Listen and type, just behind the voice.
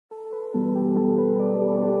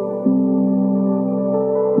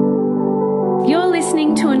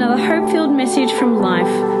another hope-filled message from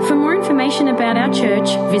Life. For more information about our church,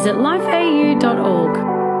 visit lifeau.org.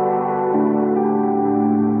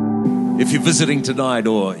 If you're visiting tonight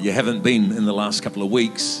or you haven't been in the last couple of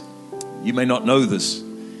weeks, you may not know this,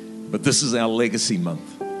 but this is our Legacy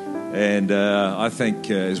Month. And I think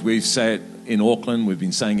as we say it in Auckland, we've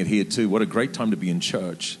been saying it here too, what a great time to be in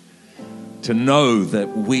church, to know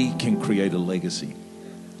that we can create a legacy.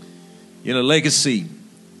 You know, legacy,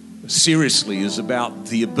 seriously, is about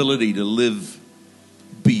the ability to live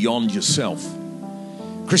beyond yourself.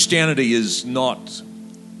 Christianity is not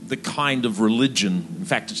the kind of religion, in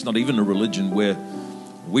fact, it's not even a religion where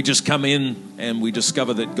we just come in and we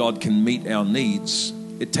discover that God can meet our needs.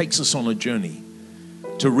 It takes us on a journey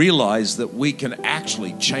to realize that we can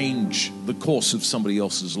actually change the course of somebody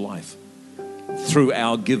else's life through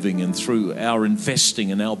our giving and through our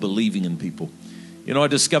investing and our believing in people. You know, I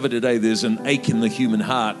discovered today there's an ache in the human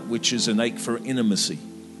heart, which is an ache for intimacy.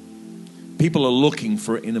 People are looking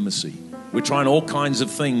for intimacy. We're trying all kinds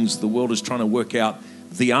of things. The world is trying to work out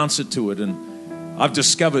the answer to it. And I've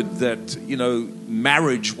discovered that, you know,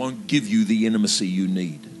 marriage won't give you the intimacy you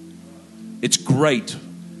need. It's great,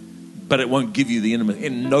 but it won't give you the intimacy.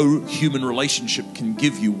 And no human relationship can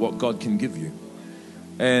give you what God can give you.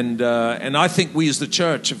 And I think we as the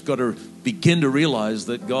church have got to begin to realize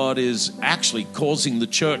that God is actually causing the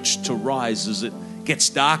church to rise as it gets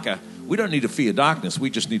darker. We don't need to fear darkness.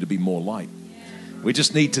 We just need to be more light. We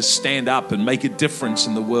just need to stand up and make a difference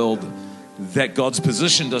in the world that God's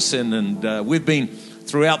positioned us in. And we've been,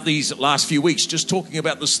 throughout these last few weeks, just talking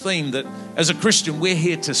about this theme that as a Christian, we're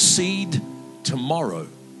here to seed tomorrow,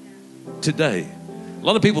 today. A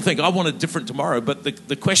lot of people think, I want a different tomorrow. But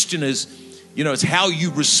the question is, you know, it's how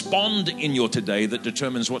you respond in your today that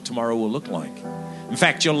determines what tomorrow will look like. In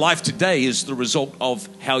fact, your life today is the result of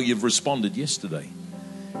how you've responded yesterday.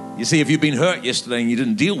 You see, if you've been hurt yesterday and you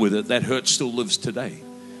didn't deal with it, that hurt still lives today.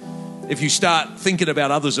 If you start thinking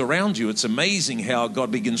about others around you, it's amazing how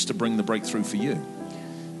God begins to bring the breakthrough for you.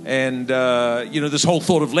 And, you know, this whole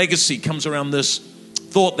thought of legacy comes around this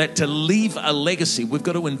thought that to leave a legacy, we've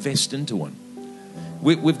got to invest into one.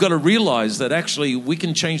 We've got to realize that actually we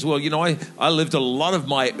can change the world. You know, I lived a lot of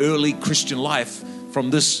my early Christian life from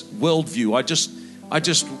this worldview. I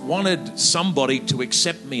just wanted somebody to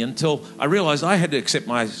accept me until I realized I had to accept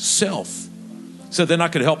myself. So then I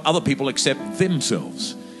could help other people accept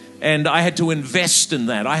themselves. And I had to invest in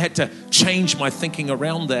that. I had to change my thinking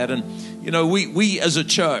around that. And, you know, we as a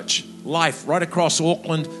church, Life, right across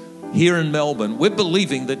Auckland, here in Melbourne, we're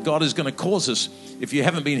believing that God is going to cause us, if you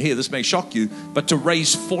haven't been here, this may shock you, but to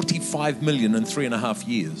raise 45 million in 3.5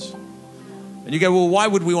 years. And you go, well, why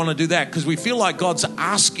would we want to do that? Because we feel like God's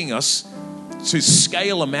asking us to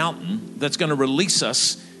scale a mountain that's going to release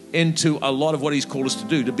us into a lot of what he's called us to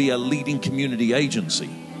do, to be a leading community agency.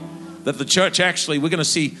 That the church actually, we're going to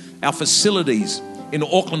see our facilities in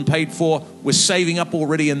Auckland paid for. We're saving up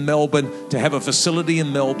already in Melbourne to have a facility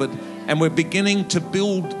in Melbourne. And we're beginning to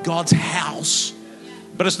build God's house.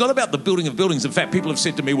 But it's not about the building of buildings. In fact, people have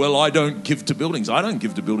said to me, well, I don't give to buildings. I don't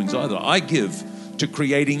give to buildings either. I give to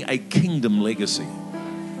creating a kingdom legacy.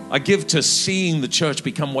 I give to seeing the church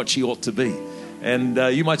become what she ought to be. And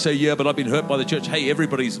you might say, yeah, but I've been hurt by the church. Hey,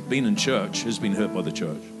 everybody's been in church has been hurt by the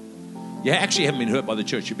church. You actually haven't been hurt by the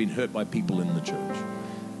church. You've been hurt by people in the church.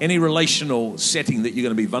 Any relational setting that you're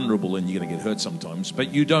going to be vulnerable in, you're going to get hurt sometimes.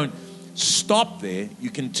 But you don't stop there. You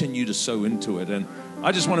continue to sow into it. And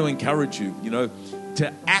I just want to encourage you, you know,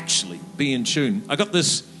 to actually be in tune. I got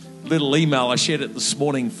this little email. I shared it this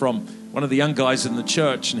morning from one of the young guys in the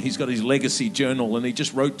church, and he's got his legacy journal, and he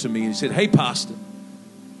just wrote to me. He said, hey, Pastor,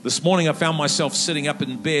 this morning I found myself sitting up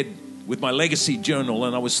in bed with my legacy journal,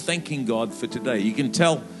 and I was thanking God for today. You can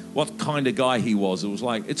tell what kind of guy he was. It was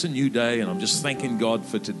like, it's a new day, and I'm just thanking God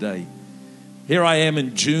for today. Here I am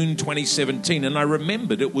in June 2017, and I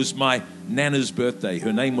remembered it was my Nana's birthday.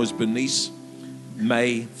 Her name was Bernice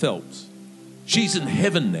May Phelps. She's in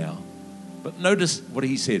heaven now. But notice what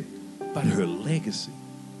he said, but her legacy.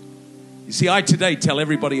 You see, I today tell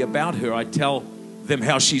everybody about her. I tell them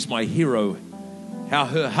how she's my hero, how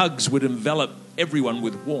her hugs would envelop everyone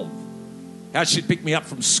with warmth, how she'd pick me up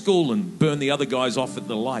from school and burn the other guys off at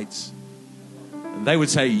the lights. And they would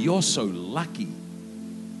say, you're so lucky.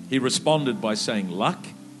 He responded by saying, luck?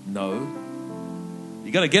 No.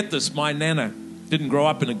 You got to get this. My Nana didn't grow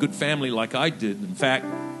up in a good family like I did. In fact,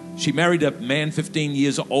 she married a man 15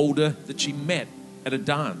 years older that she met at a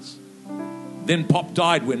dance. Then Pop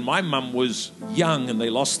died when my mum was young, and they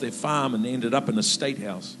lost their farm and they ended up in a state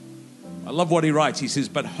house. I love what he writes. He says,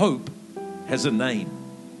 but hope has a name.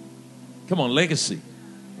 Come on, legacy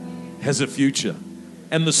has a future.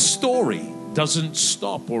 And the story doesn't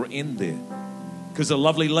stop or end there. Because a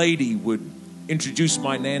lovely lady would introduce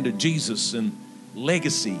my nan to Jesus, and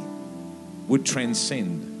legacy would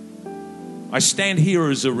transcend. I stand here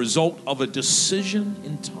as a result of a decision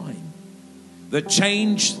in time that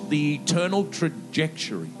changed the eternal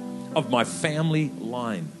trajectory of my family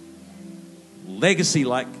line. Legacy,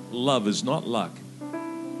 like love, is not luck.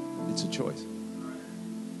 It's a choice.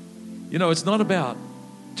 You know, it's not about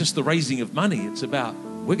just the raising of money. It's about,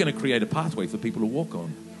 we're going to create a pathway for people to walk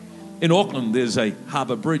on. In Auckland, there's a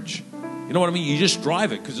harbour bridge. You know what I mean? You just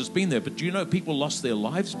drive it because it's been there. But do you know people lost their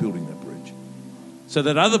lives building that bridge so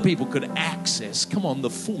that other people could access, come on, the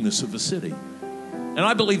fullness of the city? And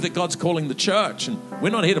I believe that God's calling the church, and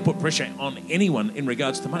we're not here to put pressure on anyone in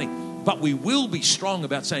regards to money, but we will be strong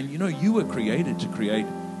about saying, you know, you were created to create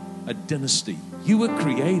a dynasty. You were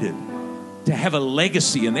created to have a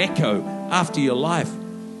legacy, an echo after your life.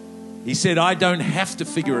 He said, I don't have to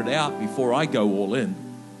figure it out before I go all in,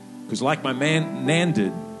 because like my nan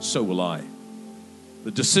did, so will I.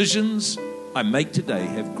 The decisions I make today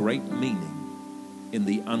have great meaning in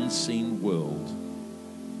the unseen world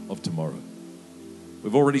of tomorrow.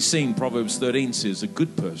 We've already seen Proverbs 13 says a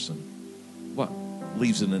good person, what?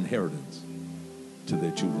 Leaves an inheritance to their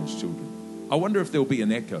children's children. I wonder if there'll be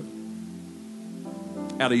an echo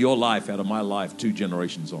out of your life, out of my life, 2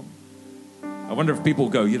 generations on. I wonder if people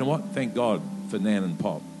go, you know what? Thank God for Nan and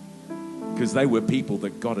Pop, because they were people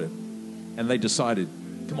that got it, and they decided,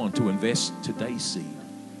 come on, to invest today's seed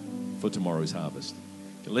for tomorrow's harvest.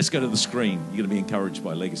 Okay, let's go to the screen. You're going to be encouraged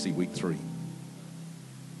by Legacy Week 3.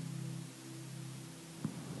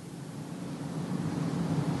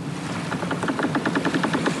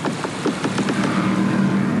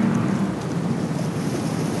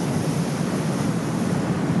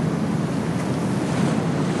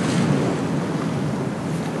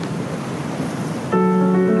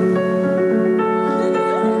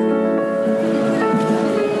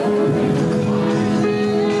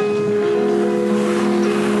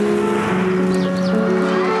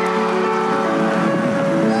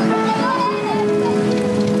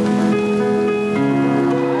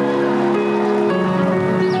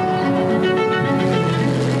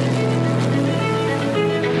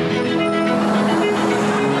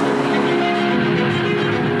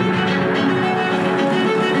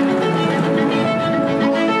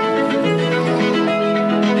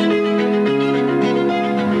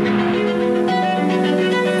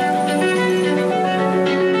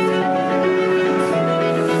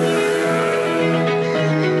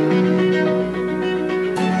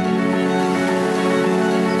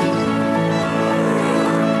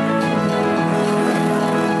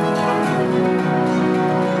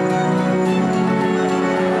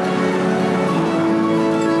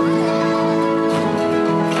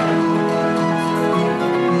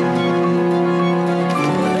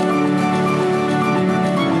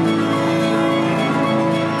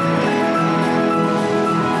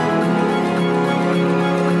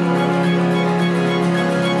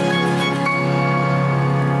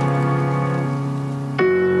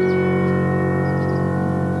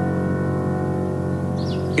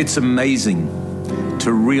 It's amazing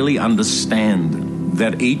to really understand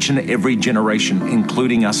that each and every generation,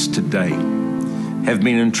 including us today, have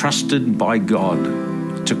been entrusted by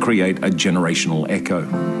God to create a generational echo.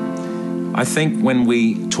 I think when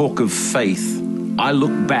we talk of faith, I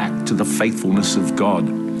look back to the faithfulness of God,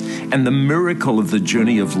 and the miracle of the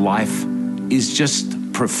journey of life is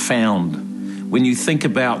just profound. When you think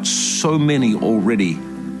about so many already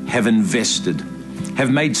have invested, have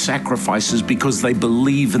made sacrifices because they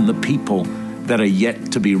believe in the people that are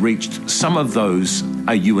yet to be reached. Some of those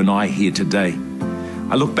are you and I here today.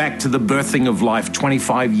 I look back to the birthing of life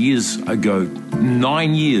 25 years ago,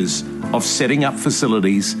 9 years of setting up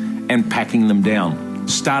facilities and packing them down,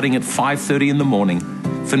 starting at 5:30 in the morning,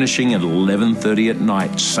 finishing at 11:30 at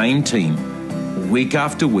night. Same team, week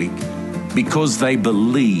after week, because they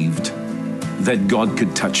believed that God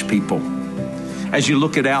could touch people. As you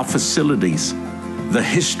look at our facilities, the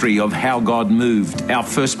history of how God moved. Our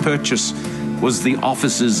first purchase was the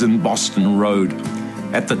offices in Boston Road.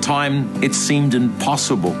 At the time, it seemed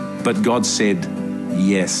impossible, but God said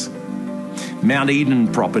yes. Mount Eden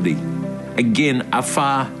property, again, a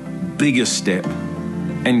far bigger step,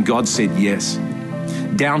 and God said yes.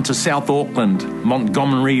 Down to South Auckland,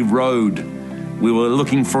 Montgomery Road, we were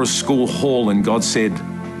looking for a school hall, and God said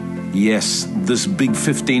yes. This big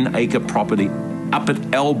 15-acre property up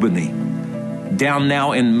at Albany, down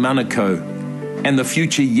now in Manukau, and the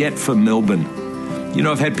future yet for Melbourne. You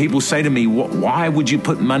know, I've had people say to me, why would you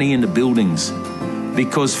put money into buildings?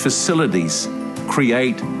 Because facilities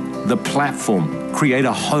create the platform, create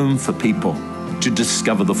a home for people to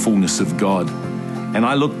discover the fullness of God. And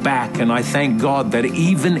I look back and I thank God that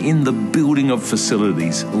even in the building of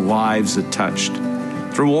facilities, lives are touched.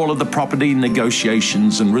 Through all of the property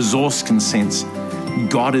negotiations and resource consents,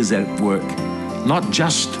 God is at work, not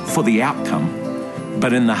just for the outcome,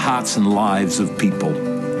 but in the hearts and lives of people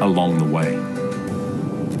along the way.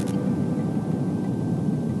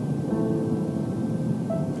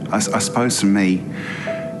 I suppose for me,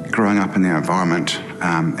 growing up in that environment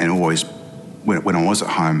and always, when I was at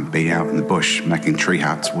home, being out in the bush making tree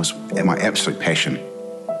huts was my absolute passion.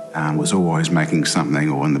 Was always making something,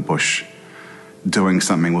 or in the bush doing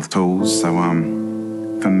something with tools. So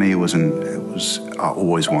for me, I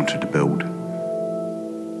always wanted to build.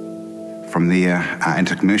 From there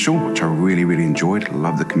into commercial, which I really, really enjoyed.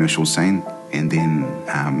 Loved the commercial scene. And then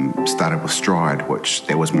started with Stride, which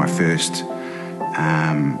that was my first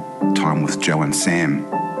time with Joe and Sam.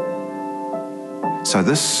 So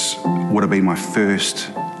this would have been my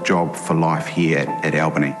first job for life here at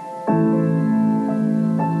Albany.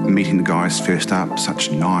 Meeting the guys first up,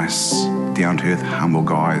 such nice, down-to-earth, humble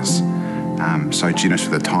guys. So generous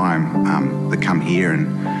with the time. They come here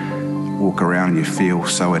and walk around and you feel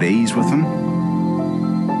so at ease with them.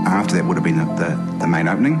 After that would have been the main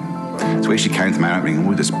opening. So we actually came to the main opening and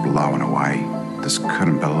we were just blown away. Just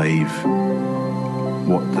couldn't believe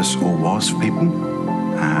what this all was for people.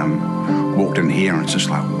 Walked in here and it's just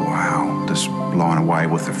like, wow, just blown away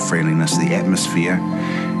with the friendliness, the atmosphere,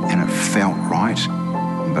 and it felt right,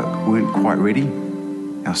 but we weren't quite ready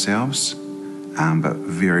ourselves, but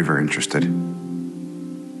very, very interested.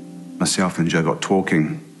 Myself and Joe got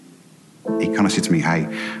talking. He kind of said to me, hey,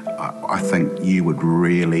 I think you would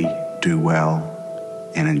really do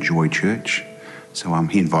well and enjoy church. So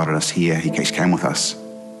he invited us here. He came with us.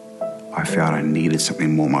 I felt I needed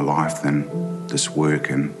something more in my life than this work,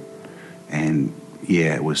 and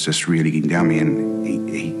yeah, it was just really getting down me. And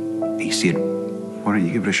he said, "Why don't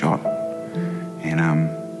you give it a shot?" And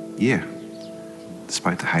yeah,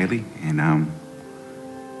 spoke to Haley, and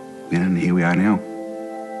here we are now.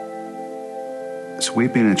 So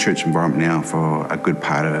we've been in a church environment now for a good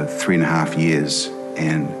part of 3.5 years,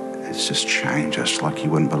 and it's just changed us like you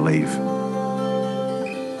wouldn't believe.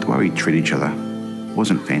 The way we treat each other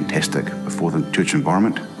wasn't fantastic before the church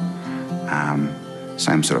environment.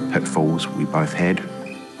 Same sort of pitfalls we both had.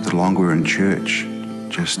 The longer we were in church,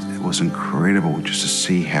 it was incredible just to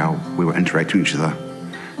see how we were interacting with each other.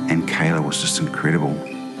 And Kayla was just incredible.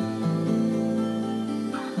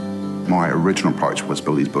 My original approach was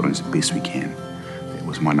build these buildings the best we can. That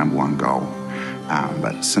was my number one goal.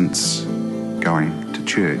 But since going to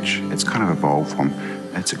church, it's kind of evolved from,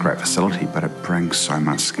 it's a great facility, but it brings so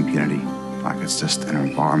much community. Like, it's just an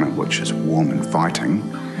environment which is warm and inviting,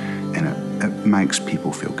 and it makes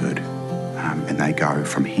people feel good. And they go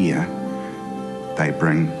from here, they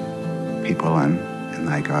bring people in, and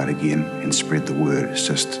they go out again and spread the word. It's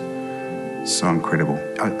just so incredible.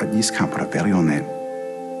 I just can't put a value on that.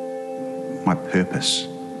 My purpose,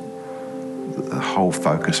 the whole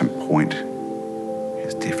focus and point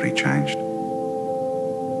has definitely changed.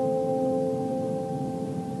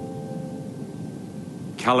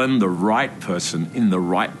 Cullen, the right person in the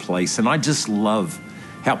right place. And I just love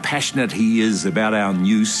how passionate he is about our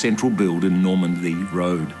new central build in Normandy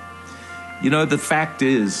Road. You know, the fact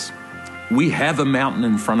is, we have a mountain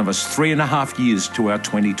in front of us, 3.5 years to our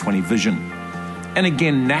 2020 vision. And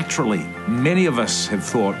again, naturally, many of us have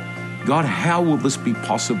thought, God, how will this be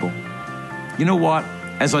possible? You know what?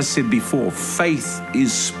 As I said before, faith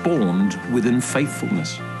is spawned within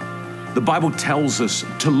faithfulness. The Bible tells us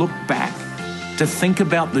to look back, to think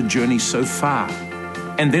about the journey so far,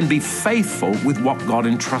 and then be faithful with what God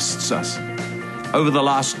entrusts us. Over the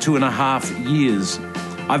last 2.5 years,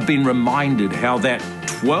 I've been reminded how that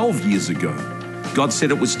 12 years ago, God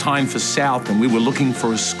said it was time for South and we were looking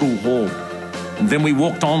for a school hall. And then we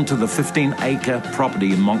walked on to the 15-acre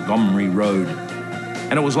property in Montgomery Road.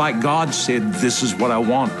 And it was like God said, this is what I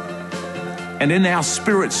want. And in our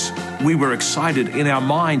spirits, we were excited. In our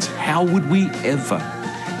minds, how would we ever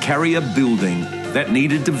carry a building that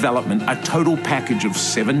needed development, a total package of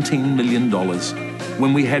 $17 million,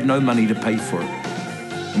 when we had no money to pay for it?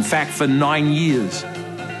 In fact, for 9 years,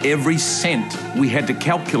 every cent we had to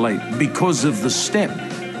calculate because of the step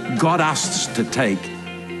God asked us to take,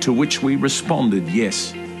 to which we responded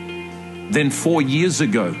yes. Then 4 years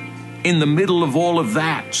ago, in the middle of all of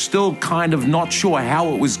that, still kind of not sure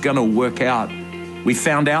how it was going to work out, we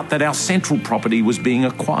found out that our central property was being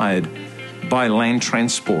acquired by Land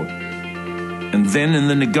Transport. And then in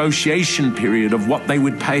the negotiation period of what they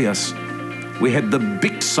would pay us, we had the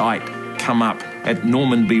big site come up at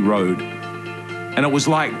Normanby Road. And it was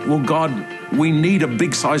like, well, God, we need a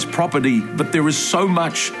big-sized property, but there is so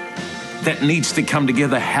much that needs to come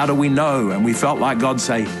together. How do we know? And we felt like God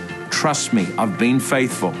say, trust me, I've been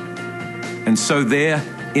faithful. And so there,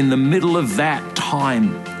 in the middle of that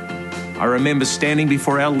time, I remember standing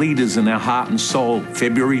before our leaders in our heart and soul,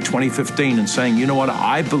 February 2015, and saying, you know what,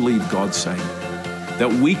 I believe God's saying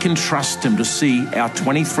that we can trust him to see our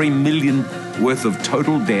 23 million worth of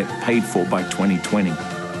total debt paid for by 2020.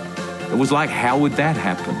 It was like, how would that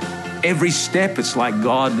happen? Every step, it's like,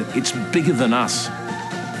 God, it's bigger than us.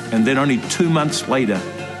 And then only 2 months later,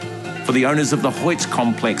 for the owners of the Hoyts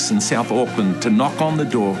complex in South Auckland to knock on the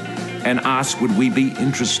door and ask, would we be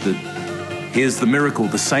interested? Here's the miracle.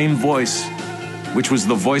 The same voice, which was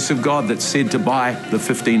the voice of God that said to buy the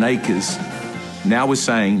 15 acres, now was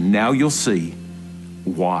saying, now you'll see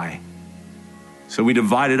why. So we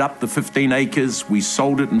divided up the 15 acres. We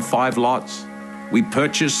sold it in 5 lots. We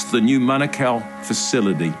purchased the new Manukau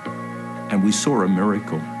facility, and we saw a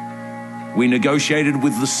miracle. We negotiated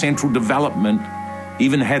with the Central Development,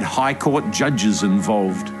 even had High Court judges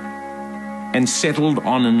involved, and settled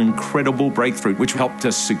on an incredible breakthrough, which helped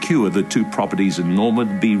us secure the 2 properties in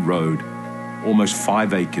Normanby Road, almost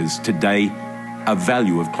 5 acres, today a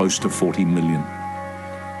value of close to 40 million.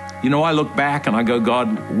 You know, I look back and I go,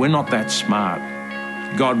 God, we're not that smart.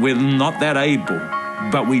 God, we're not that able,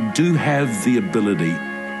 but we do have the ability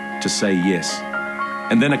to say yes.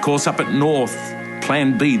 And then, of course, up at North,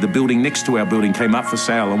 Plan B, the building next to our building, came up for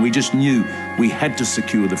sale, and we just knew we had to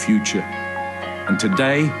secure the future. And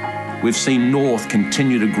today, we've seen North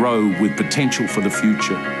continue to grow with potential for the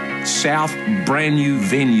future. South, brand new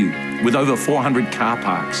venue with over 400 car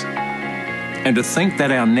parks. And to think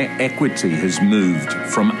that our net equity has moved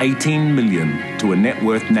from 18 million to a net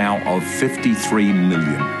worth now of 53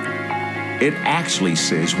 million. It actually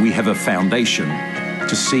says we have a foundation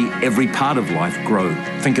to see every part of life grow.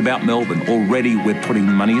 Think about Melbourne. Already we're putting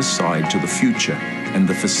money aside to the future and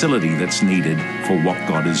the facility that's needed for what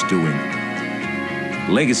God is doing.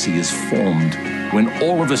 Legacy is formed when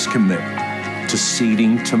all of us commit to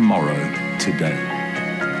seeding tomorrow today.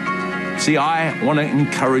 See, I want to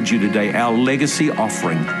encourage you today. Our legacy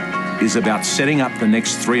offering is about setting up the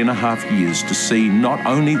next 3.5 years to see not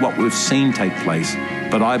only what we've seen take place,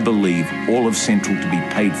 but I believe all of Central to be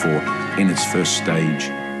paid for in its first stage.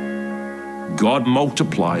 God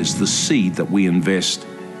multiplies the seed that we invest.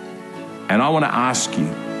 And I want to ask you,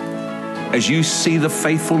 as you see the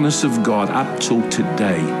faithfulness of God up till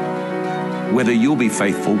today, whether you'll be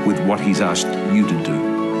faithful with what he's asked you to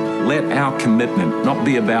do. Let our commitment not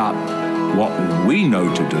be about what we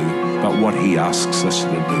know to do, but what he asks us to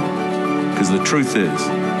do. Because the truth is,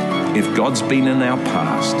 if God's been in our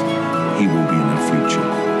past, he will be in our future.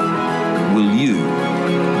 Will you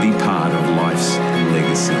be part of life's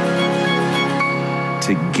legacy?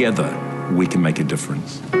 Together, we can make a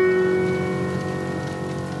difference.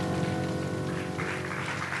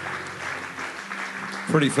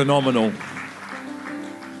 Pretty phenomenal.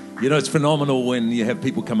 You know, it's phenomenal when you have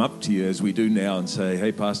people come up to you, as we do now, and say,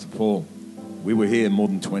 hey, Pastor Paul, we were here more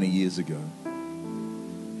than 20 years ago.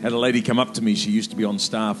 Had a lady come up to me. She used to be on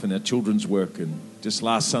staff in our children's work, and just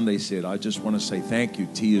last Sunday said, I just want to say thank you.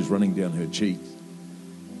 Tears running down her cheeks.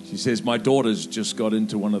 She says, my daughter's just got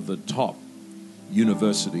into one of the top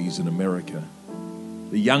universities in America.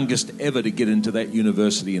 The youngest ever to get into that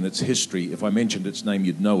university in its history, if I mentioned its name,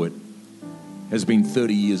 you'd know it, has been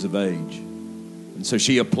 30 years of age. And so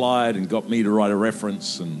she applied and got me to write a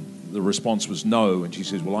reference, and the response was no. And she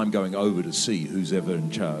says, well, I'm going over to see who's ever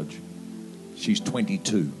in charge. She's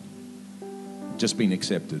 22, just been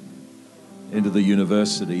accepted into the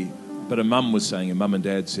university. But her mum was saying, her mum and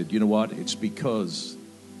dad said, you know what? It's because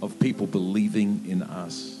of people believing in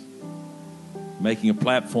us, making a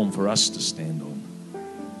platform for us to stand on.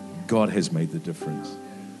 God has made the difference.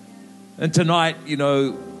 And tonight, you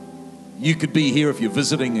know, you could be here if you're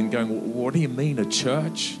visiting and going, what do you mean, a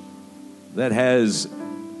church that has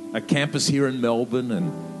a campus here in Melbourne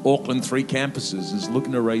and Auckland, 3 campuses, is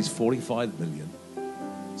looking to raise 45 million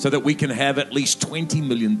so that we can have at least 20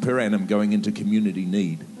 million per annum going into community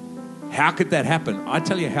need. How could that happen? I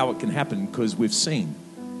tell you how it can happen, because we've seen,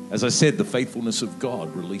 as I said, the faithfulness of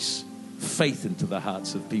God release faith into the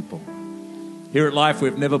hearts of people. Here at Life,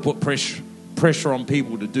 we've never put pressure on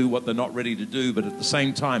people to do what they're not ready to do, but at the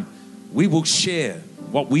same time, we will share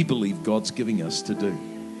what we believe God's giving us to do.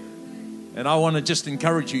 And I want to just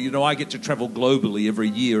encourage you, you know, I get to travel globally every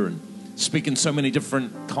year and speak in so many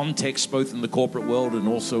different contexts, both in the corporate world and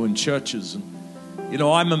also in churches. And, you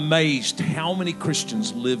know, I'm amazed how many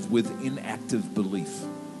Christians live with inactive belief.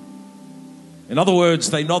 In other words,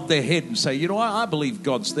 they nod their head and say, I believe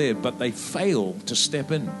God's there, but they fail to step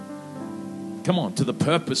in. Come on, to the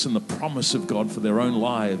purpose and the promise of God for their own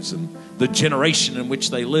lives and the generation in which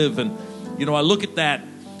they live. And, I look at that.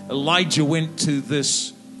 Elijah went to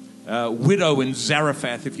this widow in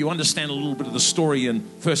Zarephath. If you understand a little bit of the story in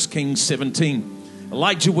 1 Kings 17,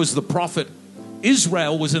 Elijah was the prophet.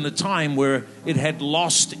 Israel was in a time where it had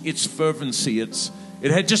lost its fervency. It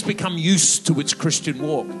had just become used to its Christian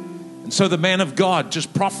walk. And so the man of God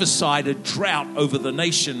just prophesied a drought over the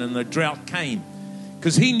nation, and the drought came.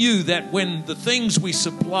 Because he knew that when the things we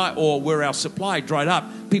supply, or where our supply dried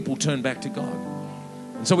up, people turned back to God.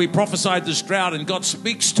 And so he prophesied this drought, and God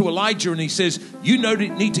speaks to Elijah, and he says, you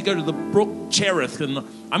need to go to the brook Cherith, and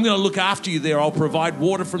I'm going to look after you there. I'll provide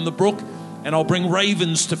water from the brook, and I'll bring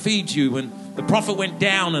ravens to feed you. And the prophet went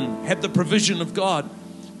down and had the provision of God.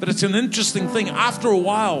 But it's an interesting thing. After a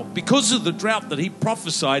while, because of the drought that he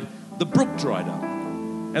prophesied, the brook dried up.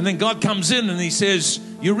 And then God comes in and he says,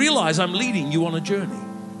 you realize I'm leading you on a journey.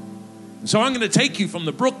 And so I'm going to take you from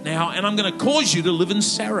the brook now, and I'm going to cause you to live in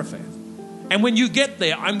Zarephath. And when you get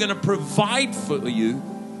there, I'm going to provide for you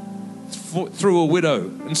through a widow.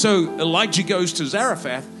 And so Elijah goes to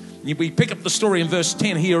Zarephath. We pick up the story in verse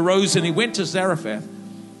 10. He arose and he went to Zarephath.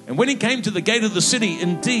 And when he came to the gate of the city,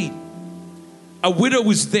 indeed, a widow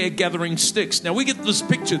was there gathering sticks. Now we get this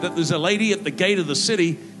picture that there's a lady at the gate of the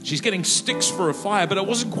city. She's getting sticks for a fire, but it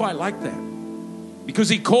wasn't quite like that. Because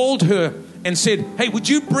he called her and said, hey, would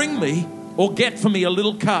you bring me or get for me a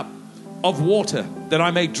little cup of water that I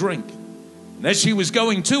may drink? And as she was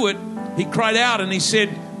going to it, he cried out and he said,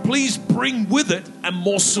 please bring with it a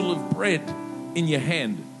morsel of bread in your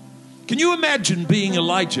hand. Can you imagine being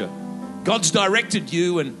Elijah? God's directed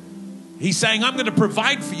you and he's saying, I'm going to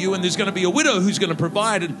provide for you, and there's going to be a widow who's going to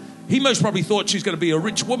provide. And he most probably thought she's going to be a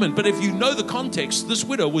rich woman. But if you know the context, this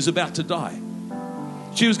widow was about to die.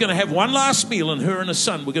 She was going to have one last meal, and her and her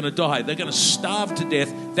son were going to die. They're going to starve to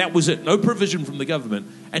death. That was it. No provision from the government.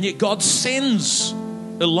 And yet God sends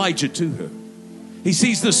Elijah to her. He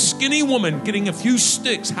sees this skinny woman getting a few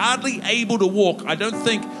sticks, hardly able to walk. I don't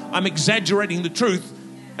think I'm exaggerating the truth.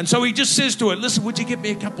 And so he just says to her, listen, would you get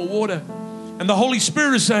me a cup of water? And the Holy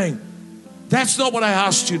Spirit is saying, that's not what I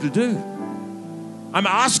asked you to do. I'm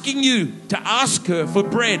asking you to ask her for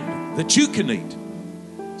bread that you can eat.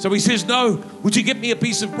 So he says, no, would you get me a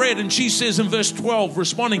piece of bread? And she says in verse 12,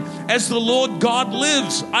 responding, as the Lord God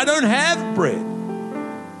lives, I don't have bread.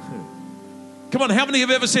 Come on, how many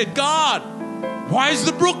have ever said, God, why is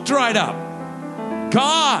the brook dried up?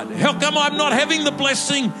 God, how come I'm not having the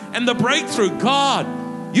blessing and the breakthrough?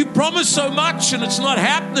 God, you promised so much and it's not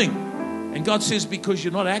happening. And God says, because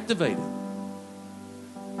you're not activated.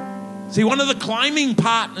 See, one of the climbing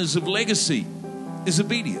partners of legacy is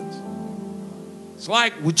obedience. It's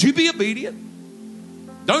like, would you be obedient?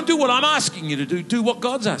 Don't do what I'm asking you to do. Do what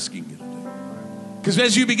God's asking you to do. Because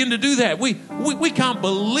as you begin to do that, we can't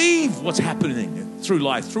believe what's happening through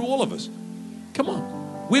life, through all of us. Come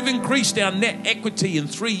on. We've increased our net equity in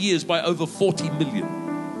 3 years by over 40 million.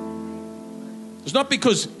 It's not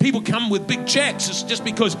because people come with big checks. It's just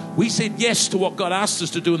because we said yes to what God asked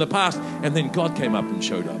us to do in the past, and then God came up and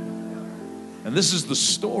showed up. And this is the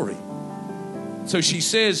story. So she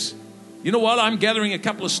says, you know what? I'm gathering a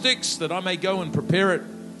couple of sticks that I may go and prepare it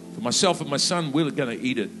for myself and my son. We're going to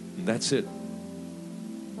eat it, and that's it.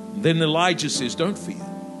 And then Elijah says, don't fear.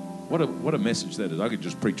 What a message that is. I could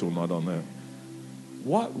just preach all night on that.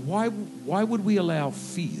 Why would we allow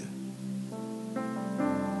fear?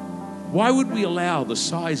 Why would we allow the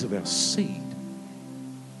size of our seed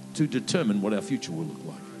to determine what our future will look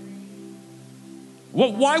like?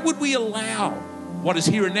 Why would we allow what is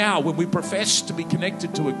here and now when we profess to be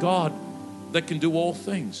connected to a God that can do all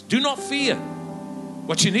things? Do not fear.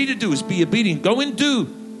 What you need to do is be obedient. Go and do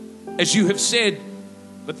as you have said.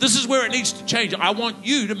 But this is where it needs to change. I want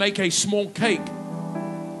you to make a small cake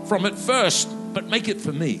from it first, but make it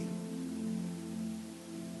for me.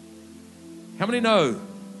 How many know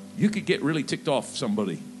you could get really ticked off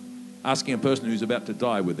somebody asking a person who's about to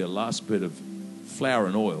die with their last bit of flour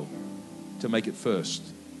and oil to make it first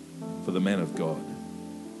for the man of God?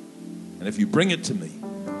 And if you bring it to me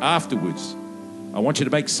afterwards, I want you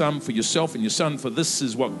to make some for yourself and your son, for this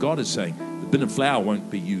is what God is saying. The bin of flour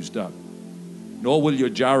won't be used up, nor will your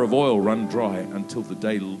jar of oil run dry until the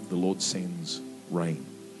day the Lord sends rain.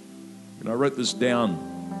 And I wrote this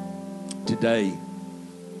down today,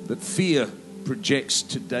 that fear projects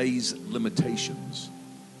today's limitations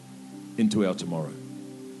into our tomorrow.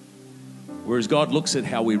 Whereas God looks at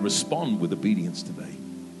how we respond with obedience today.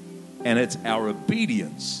 And it's our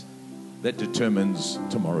obedience that determines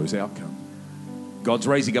tomorrow's outcome. God's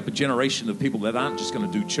raising up a generation of people that aren't just going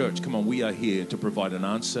to do church. Come on, we are here to provide an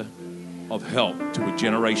answer of help to a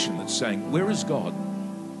generation that's saying, where is God?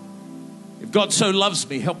 If God so loves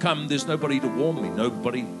me, how come there's nobody to warm me,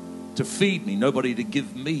 nobody to feed me, nobody to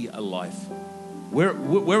give me a life?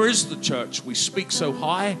 Where is the church? We speak so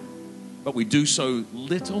high, but we do so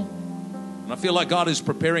little. And I feel like God is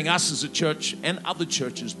preparing us as a church and other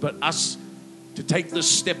churches, but us to take this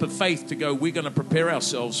step of faith to go, we're going to prepare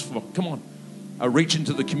ourselves for, come on, a reach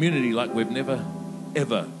into the community like we've never,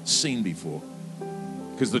 ever seen before.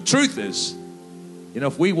 Because the truth is,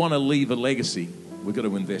 if we want to leave a legacy, we've got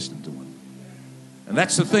to invest into one. And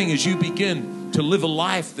that's the thing, as you begin to live a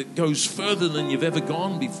life that goes further than you've ever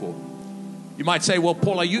gone before. You might say, well,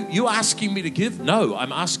 Paul, are you asking me to give? No,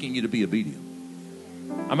 I'm asking you to be obedient.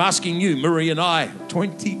 I'm asking you, Marie and I,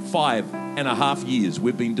 25 and a half years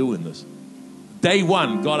we've been doing this. Day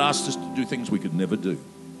one, God asked us to do things we could never do.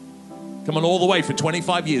 Come on, all the way for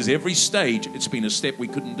 25 years, every stage, it's been a step we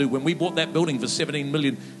couldn't do. When we bought that building for 17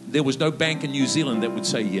 million, there was no bank in New Zealand that would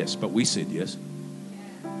say yes, but we said yes.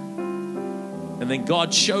 And then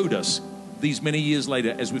God showed us these many years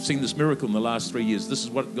later, as we've seen this miracle in the last 3 years, this is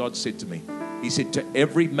what God said to me. He said, to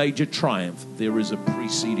every major triumph, there is a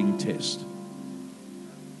preceding test.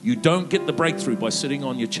 You don't get the breakthrough by sitting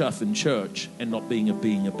on your chuff in church and not being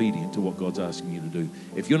obedient to what God's asking you to do.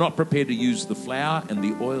 If you're not prepared to use the flour and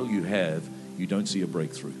the oil you have, you don't see a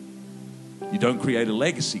breakthrough. You don't create a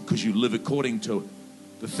legacy because you live according to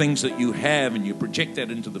the things that you have and you project that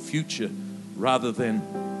into the future rather than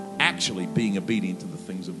actually being obedient to the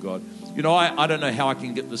things of God. I don't know how I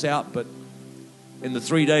can get this out, but in the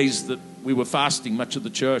 3 days that we were fasting, much of the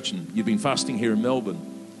church, and you've been fasting here in Melbourne,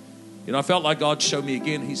 I felt like God showed me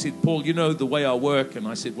again. He said, Paul, the way I work. And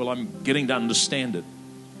I said, well, I'm getting to understand it.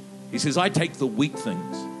 He says, I take the weak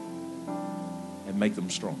things and make them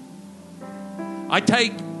strong. I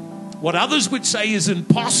take what others would say is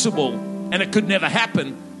impossible and it could never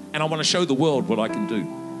happen, and I want to show the world what I can do.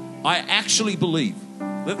 I actually believe,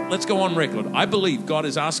 let's go on record, I believe God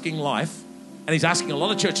is asking life, and he's asking a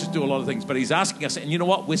lot of churches to do a lot of things, but he's asking us, and you know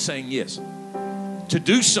what? We're saying yes. To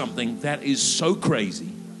do something that is so crazy,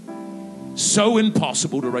 so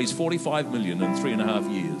impossible, to raise 45 million in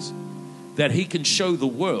 3.5 years, that he can show the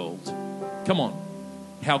world, come on,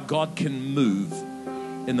 how God can move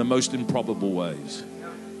in the most improbable ways.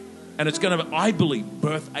 And it's going to, I believe,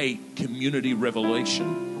 birth a community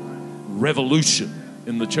revolution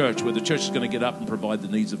in the church, where the church is going to get up and provide the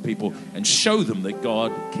needs of people and show them that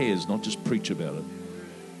God cares, not just preach about it.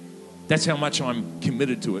 That's how much I'm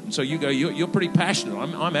committed to it. And so you go, you're pretty passionate.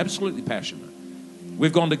 I'm absolutely passionate.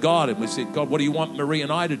 We've gone to God and we said, God, what do you want Marie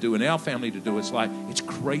and I to do and our family to do? It's like, it's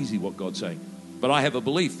crazy what God's saying. But I have a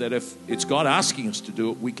belief that if it's God asking us to do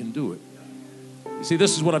it, we can do it. You see,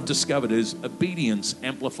 this is what I've discovered is obedience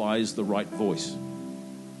amplifies the right voice.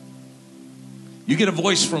 You get a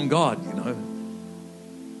voice from God,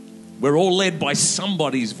 We're all led by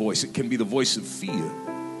somebody's voice. It can be the voice of fear.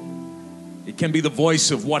 It can be the voice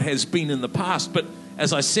of what has been in the past. But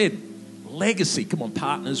as I said, legacy, come on,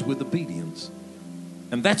 partners with obedience.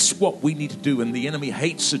 And that's what we need to do. And the enemy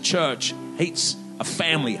hates a church, hates a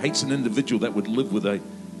family, hates an individual that would live with a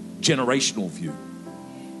generational view.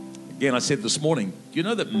 Again, I said this morning, do you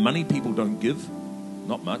know that money people don't give?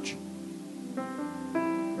 Not much.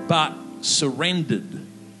 But surrendered,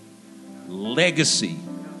 legacy,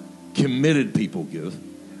 committed people give.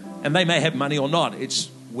 And they may have money or not. It's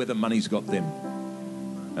whether money's got them.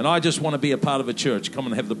 And I just want to be a part of a church, come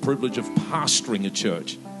and have the privilege of pastoring a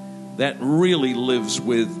church that really lives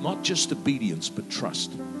with not just obedience, but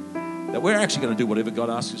trust. That we're actually going to do whatever God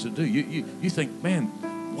asks us to do. You think, man,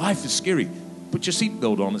 life is scary. Put your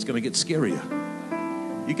seatbelt on, it's going to get scarier.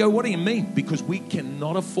 You go, what do you mean? Because we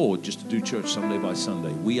cannot afford just to do church Sunday by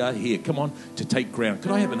Sunday. We are here, come on, to take ground.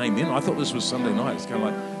 Could I have an amen? I thought this was Sunday night. It's kind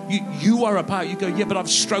of like, you are a part. You go, yeah, but I've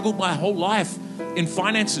struggled my whole life in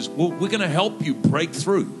finances. Well, we're going to help you break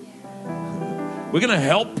through. We're going to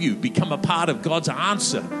help you become a part of God's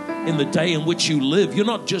answer in the day in which you live. You're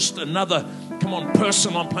not just another, come on,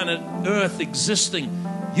 person on planet Earth existing.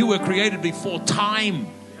 You were created before time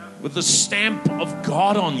with the stamp of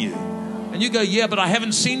God on you. And you go, yeah, but I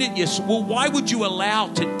haven't seen it yet. Well, why would you allow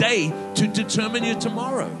today to determine your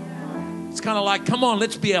tomorrow? It's kind of like, come on,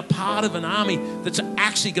 let's be a part of an army that's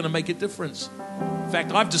actually going to make a difference. In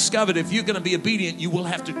fact, I've discovered if you're going to be obedient, you will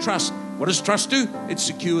have to trust. What does trust do? It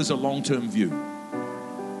secures a long-term view.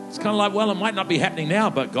 It's kind of like, well, it might not be happening now,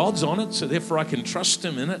 but God's on it, so therefore I can trust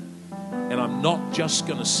him in it. And I'm not just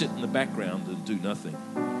going to sit in the background and do nothing.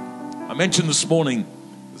 I mentioned this morning,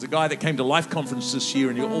 there's a guy that came to Life Conference this year,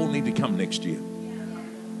 and you all need to come next year.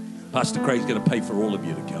 Pastor Craig's going to pay for all of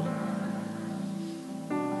you to come.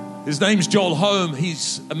 His name's Joel Home.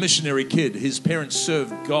 He's a missionary kid. His parents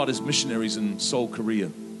served God as missionaries in Seoul, Korea.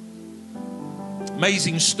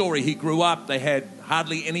 Amazing story. He grew up. They had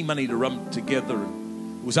hardly any money to run together.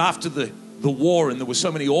 It was after the war, and there were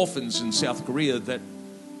so many orphans in South Korea that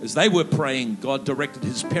as they were praying, God directed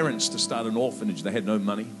his parents to start an orphanage. They had no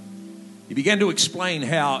money. He began to explain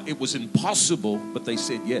how it was impossible, but they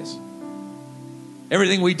said yes.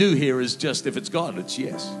 Everything we do here is just, if it's God, it's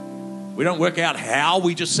yes. We don't work out how,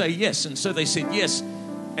 we just say yes. And so they said yes.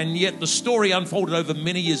 And yet the story unfolded over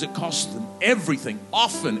many years. It cost them everything.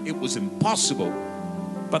 Often it was impossible,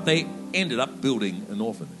 but they ended up building an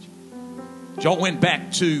orphanage. Joel went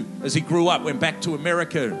back to, as he grew up, went back to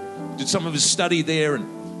America, did some of his study there,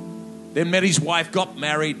 and then met his wife, got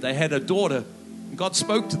married. They had a daughter, and God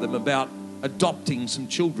spoke to them about adopting some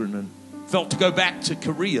children and felt to go back to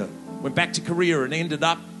Korea. Went back to Korea and ended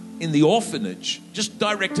up in the orphanage, just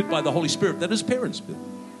directed by the Holy Spirit that his parents built.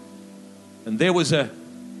 And there was a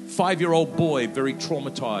 5-year-old boy very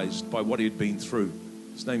traumatized by what he had been through.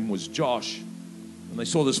 His name was Josh. And they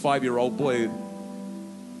saw this 5-year-old boy.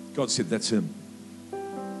 God said, that's him.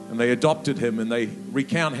 And they adopted him, and they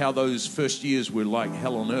recount how those first years were like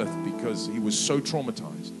hell on earth because he was so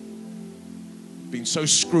traumatized, been so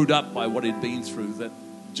screwed up by what he'd been through, that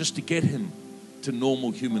just to get him to normal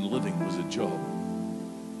human living was a job.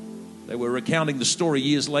 They were recounting the story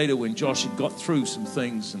years later when Josh had got through some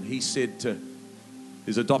things, and he said to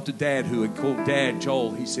his adopted dad, who had called Dad,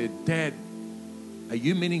 Joel, he said, Dad, are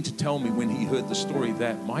you meaning to tell me, when he heard the story,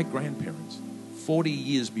 that my grandparents, 40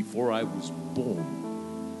 years before I was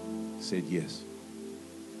born, said yes?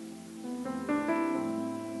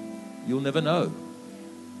 You'll never know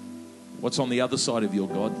what's on the other side of your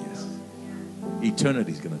God yes.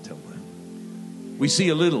 Eternity's going to tell them. We see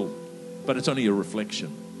a little, but it's only a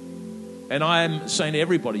reflection. And I am saying to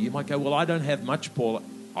everybody, you might go, well, I don't have much, Paul.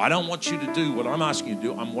 I don't want you to do what I'm asking you to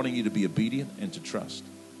do. I'm wanting you to be obedient and to trust.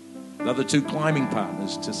 The other two climbing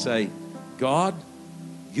partners to say, God,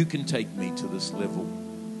 you can take me to this level.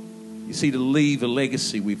 You see, to leave a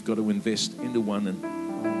legacy, we've got to invest into one. And,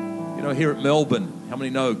 you know, here at Melbourne, how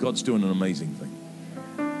many know God's doing an amazing thing?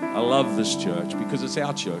 I love this church because it's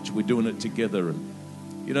our church. We're doing it together. And,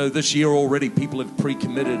 you know, this year already people have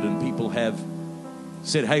pre-committed and people have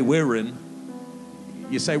said, hey, we're in.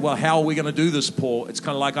 You say, well, how are we going to do this, Paul? It's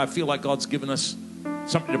kind of like, I feel like God's given us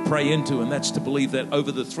something to pray into, and that's to believe that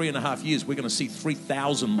over the 3.5 years, we're going to see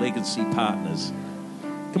 3,000 legacy partners.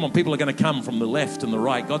 Come on, people are going to come from the left and the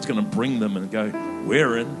right. God's going to bring them and go,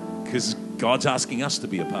 we're in, because God's asking us to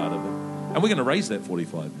be a part of it. And we're going to raise that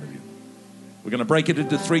 45 million. We're going to break it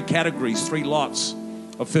into 3 categories, 3 lots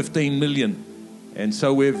of 15 million. And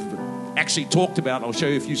so we've actually talked about, I'll show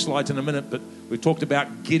you a few slides in a minute, but we've talked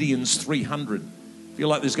about Gideon's 300. I feel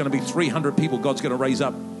like there's going to be 300 people God's going to raise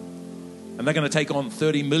up, and they're going to take on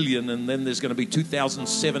 30 million, and then there's going to be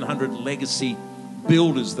 2,700 legacy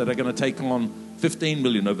builders that are going to take on 15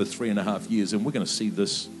 million over 3.5 years, and we're going to see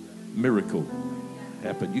this miracle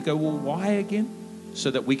happen. You go, well, why again? So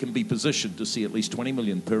that we can be positioned to see at least 20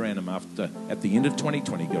 million per annum at the end of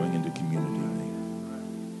 2020 going into community.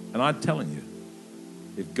 And I'm telling you,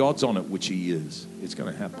 if God's on it, which he is, it's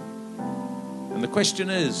going to happen. And the question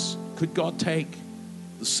is, could God take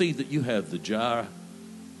the seed that you have, the jar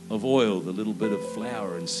of oil, the little bit of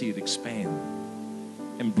flour, and see it expand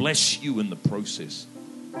and bless you in the process?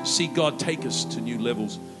 To see God take us to new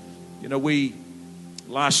levels. You know,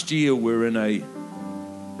 last year were in a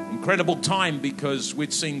incredible time because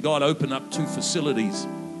we'd seen God open up 2 facilities,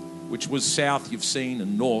 which was south, you've seen,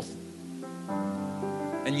 and north.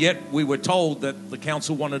 And yet we were told that the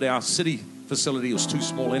council wanted our city facility. It was too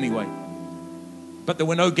small anyway. But there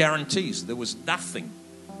were no guarantees. There was nothing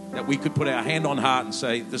that we could put our hand on heart and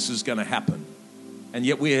say, this is going to happen. And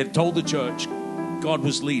yet we had told the church God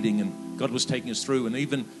was leading and God was taking us through. And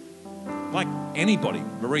even like anybody,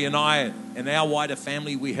 Marie and I and our wider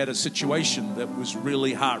family, we had a situation that was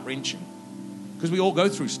really heart-wrenching because we all go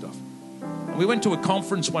through stuff. And we went to a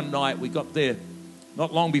conference one night. We got there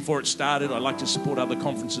not long before it started. I like to support other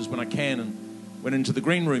conferences when I can, and went into the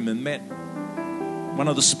green room and met one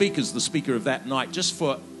of the speakers, the speaker of that night, just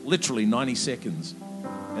for literally 90 seconds.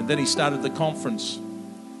 And then he started the conference.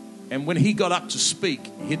 And when he got up to speak,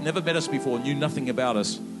 he'd never met us before, knew nothing about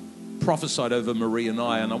us, prophesied over Marie and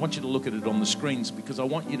I. And I want you to look at it on the screens because I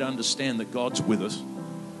want you to understand that God's with us.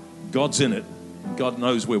 God's in it. And God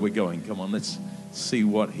knows where we're going. Come on, let's see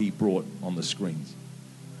what he brought on the screens.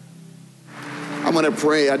 I'm going to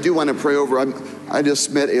pray. I do want to pray over. I just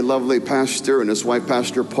met a lovely pastor and his wife,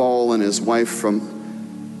 Pastor Paul, and his wife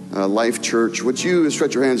from Life Church. Would you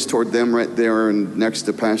stretch your hands toward them right there and next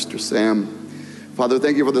to Pastor Sam? Father,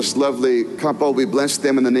 thank you for this lovely couple. We bless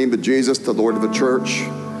them in the name of Jesus, the Lord of the church.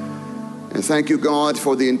 And thank you, God,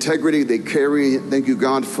 for the integrity they carry. Thank you,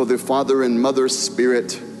 God, for their father and mother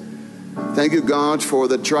spirit. Thank you, God, for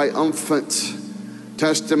the triumphant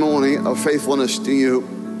testimony of faithfulness to you.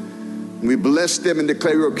 We bless them and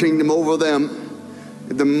declare your kingdom over them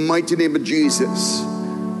in the mighty name of Jesus.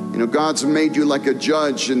 You know, God's made you like a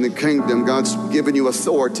judge in the kingdom. God's given you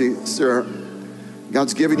authority, sir.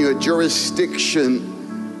 God's given you a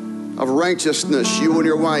jurisdiction of righteousness, you and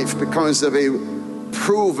your wife, because of a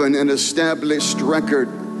proven and established record.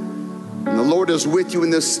 And the Lord is with you in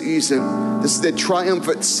this season. This is the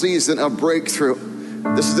triumphant season of breakthrough.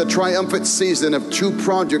 This is the triumphant season of 2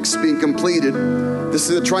 projects being completed. This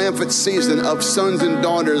is the triumphant season of sons and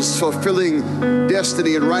daughters fulfilling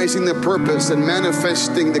destiny and rising their purpose and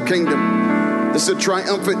manifesting the kingdom. This is a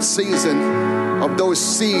triumphant season of those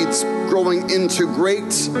seeds growing into great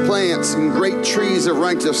plants and great trees of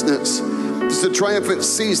righteousness. This is a triumphant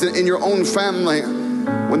season in your own family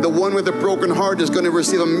when the one with a broken heart is going to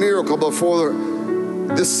receive a miracle before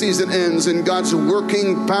this season ends, and God's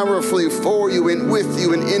working powerfully for you and with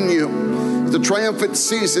you and in you. The triumphant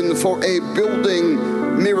season for a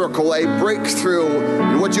building miracle, a breakthrough,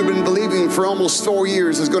 and what you've been believing for almost 4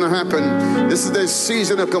 years is going to happen. This is the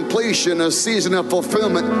season of completion, a season of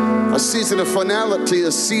fulfillment, a season of finality,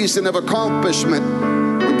 a season of accomplishment.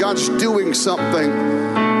 When God's doing something,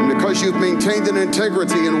 and because you've maintained an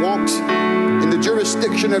integrity and walked in the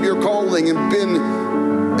jurisdiction of your calling and been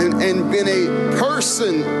a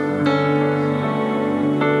person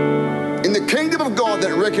in the kingdom of God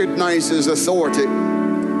that recognizes authority.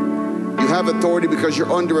 You have authority because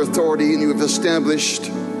you're under authority and you have established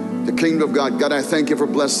the kingdom of God. God, I thank you for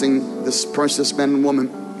blessing this precious man and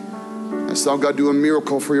woman. I saw God do a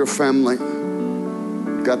miracle for your family.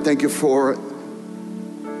 God, thank you for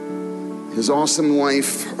his awesome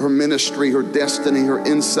wife, her ministry, her destiny, her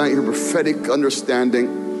insight, her prophetic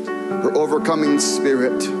understanding, her overcoming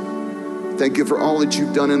spirit. Thank you for all that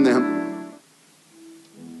you've done in them.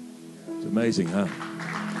 It's amazing, huh?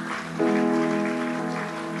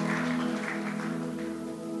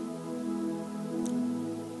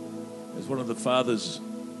 As one of the fathers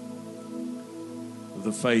of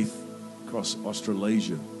the faith across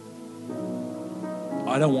Australasia,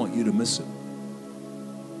 I don't want you to miss it.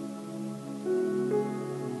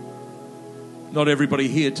 Not everybody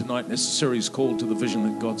here tonight necessarily is called to the vision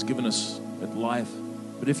that God's given us at Life.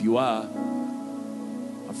 But if you are,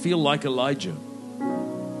 I feel like Elijah.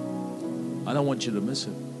 I don't want you to miss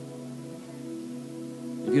it.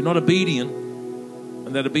 If you're not obedient,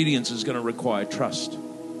 and that obedience is going to require trust.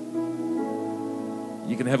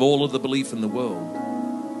 You can have all of the belief in the world,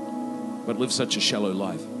 but live such a shallow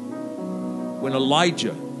life. When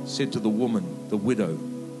Elijah said to the woman, the widow,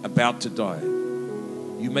 about to die,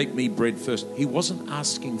 you make me bread first. He wasn't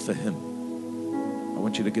asking for him. I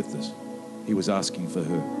want you to get this. He was asking for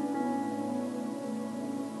her.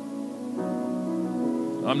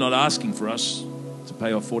 I'm not asking for us to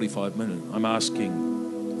pay off 45 million. I'm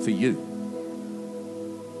asking for you.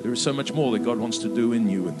 There is so much more that God wants to do in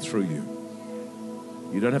you and through you.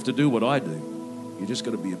 You don't have to do what I do. You just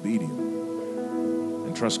got to be obedient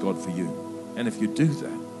and trust God for you. And if you do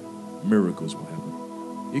that, miracles will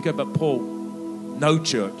happen. You go, but Paul, no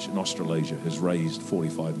church in Australasia has raised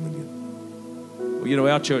 45 million. Well, you know,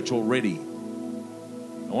 our church already.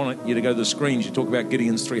 I want you to go to the screens. You talk about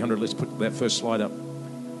Gideon's 300. Let's put that first slide up.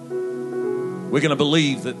 We're going to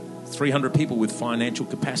believe that 300 people with financial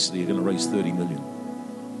capacity are going to raise 30 million.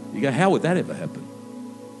 You go, how would that ever happen?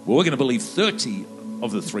 Well, we're going to believe 30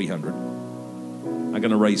 of the 300 are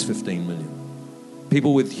going to raise 15 million.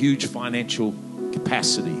 People with huge financial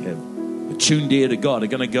capacity have a tuned ear to God, are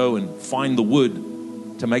going to go and find the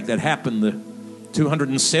wood to make that happen. The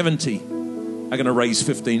 270 are going to raise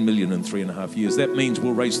 15 million in 3.5 years. That means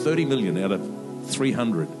we'll raise 30 million out of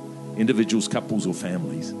 300 individuals, couples, or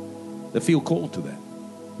families that feel called to that.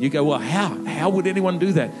 You go, well, how would anyone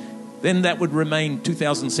do that? Then that would remain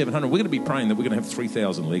 2,700. We're going to be praying that we're going to have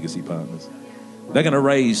 3,000 legacy partners. They're going to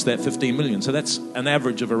raise that 15 million. So that's an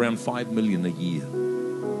average of around 5 million a year.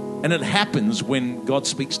 And it happens when God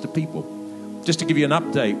speaks to people. Just to give you an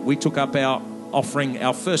update, we took up our offering,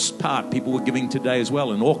 our first part, people were giving today as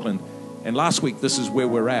well in Auckland. And last week, this is where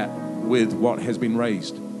we're at with what has been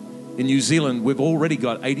raised. In New Zealand, we've already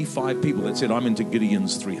got 85 people that said, I'm into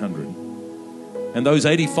Gideon's 300. And those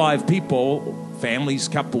 85 people, families,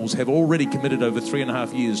 couples, have already committed over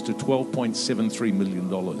 3.5 years to $12.73 million.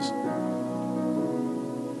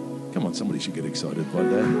 Come on, somebody should get excited by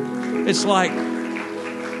that. It's like,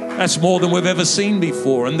 That's more than we've ever seen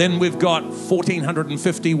before. And then we've got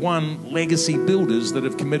 1,451 legacy builders that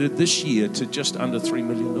have committed this year to just under $3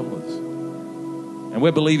 million. And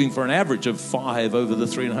we're believing for an average of 5 over the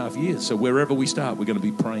 3.5 years. So wherever we start, we're going to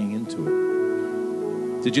be praying into it.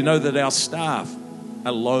 Did you know that our staff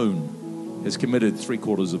alone has committed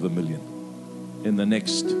 $750,000 in the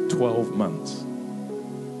next 12 months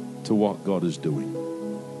to what God is doing?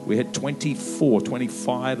 We had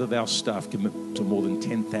 25 of our staff commit to more than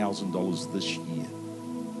 $10,000 this year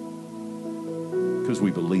because we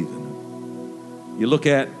believe in it. You look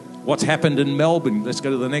at what's happened in Melbourne. Let's go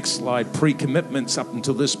to the next slide. Pre-commitments up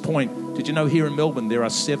until this point. Did you know here in Melbourne there are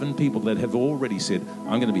 7 people that have already said,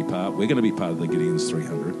 we're going to be part of the Gideon's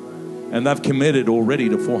 300. And they've committed already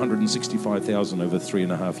to $465,000 over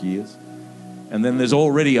 3.5 years. And then there's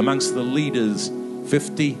already amongst the leaders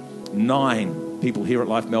 59 people here at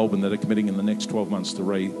Life Melbourne that are committing in the next 12 months to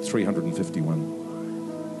raise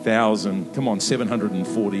 $351,000. Come on,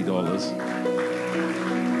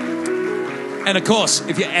 $740. And of course,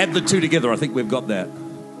 if you add the two together, I think we've got that.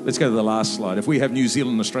 Let's go to the last slide. If we have New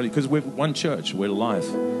Zealand and Australia, because we're one church, we're Life.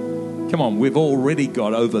 Come on, we've already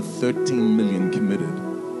got over 13 million committed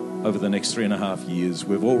over the next 3.5 years.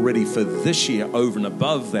 We've already, for this year, over and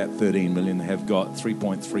above that 13 million, have got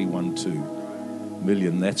 3.312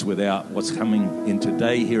 million. That's without what's coming in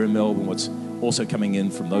today here in Melbourne, what's also coming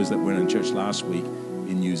in from those that were in church last week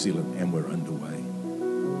in New Zealand, and we're underway.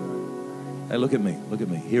 Hey, look at me.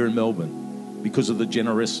 Here in Melbourne, because of the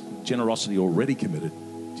generosity already committed,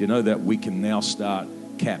 do you know that we can now start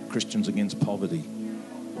CAP, Christians Against Poverty,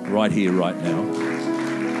 right here, right now?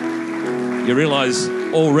 You realize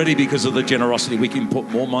already because of the generosity, we can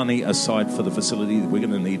put more money aside for the facility that we're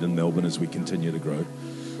going to need in Melbourne as we continue to grow.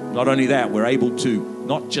 Not only that, we're able to,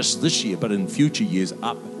 not just this year, but in future years,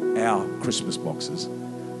 up our Christmas boxes.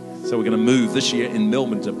 So we're going to move this year in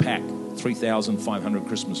Melbourne to pack 3,500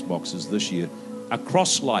 Christmas boxes this year.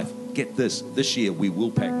 Across Life, get this year we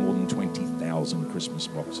will pack more than 20,000 Christmas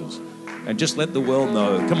boxes. And just let the world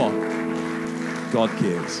know, come on, God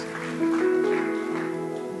cares.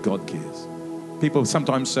 God cares. People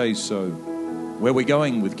sometimes say, so where are we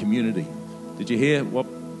going with community? Did you hear what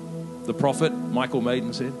the prophet Michael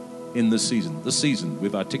Maiden said? In this season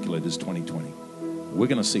we've articulated is 2020. We're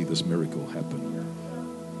going to see this miracle happen.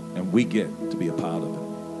 And we get to be a part of it.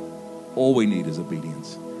 All we need is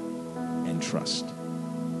obedience and trust.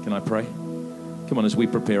 Can I pray? Come on, as we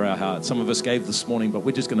prepare our hearts. Some of us gave this morning, but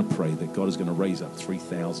we're just going to pray that God is going to raise up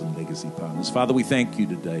 3,000 legacy partners. Father, we thank you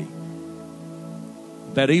today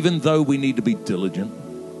that even though we need to be diligent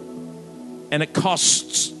and it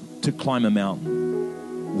costs to climb a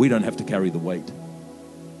mountain, we don't have to carry the weight.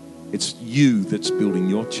 It's you that's building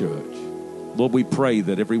your church. Lord, we pray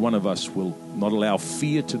that every one of us will not allow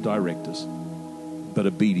fear to direct us, but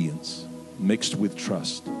obedience mixed with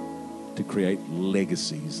trust to create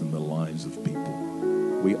legacies in the lives of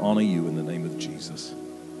people. We honor you in the name of Jesus.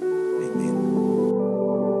 Amen.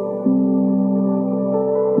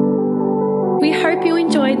 We hope you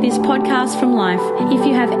enjoyed this podcast from Life. If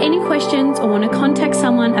you have any questions or want to contact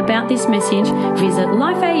someone about this message, visit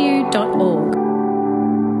lifeau.org.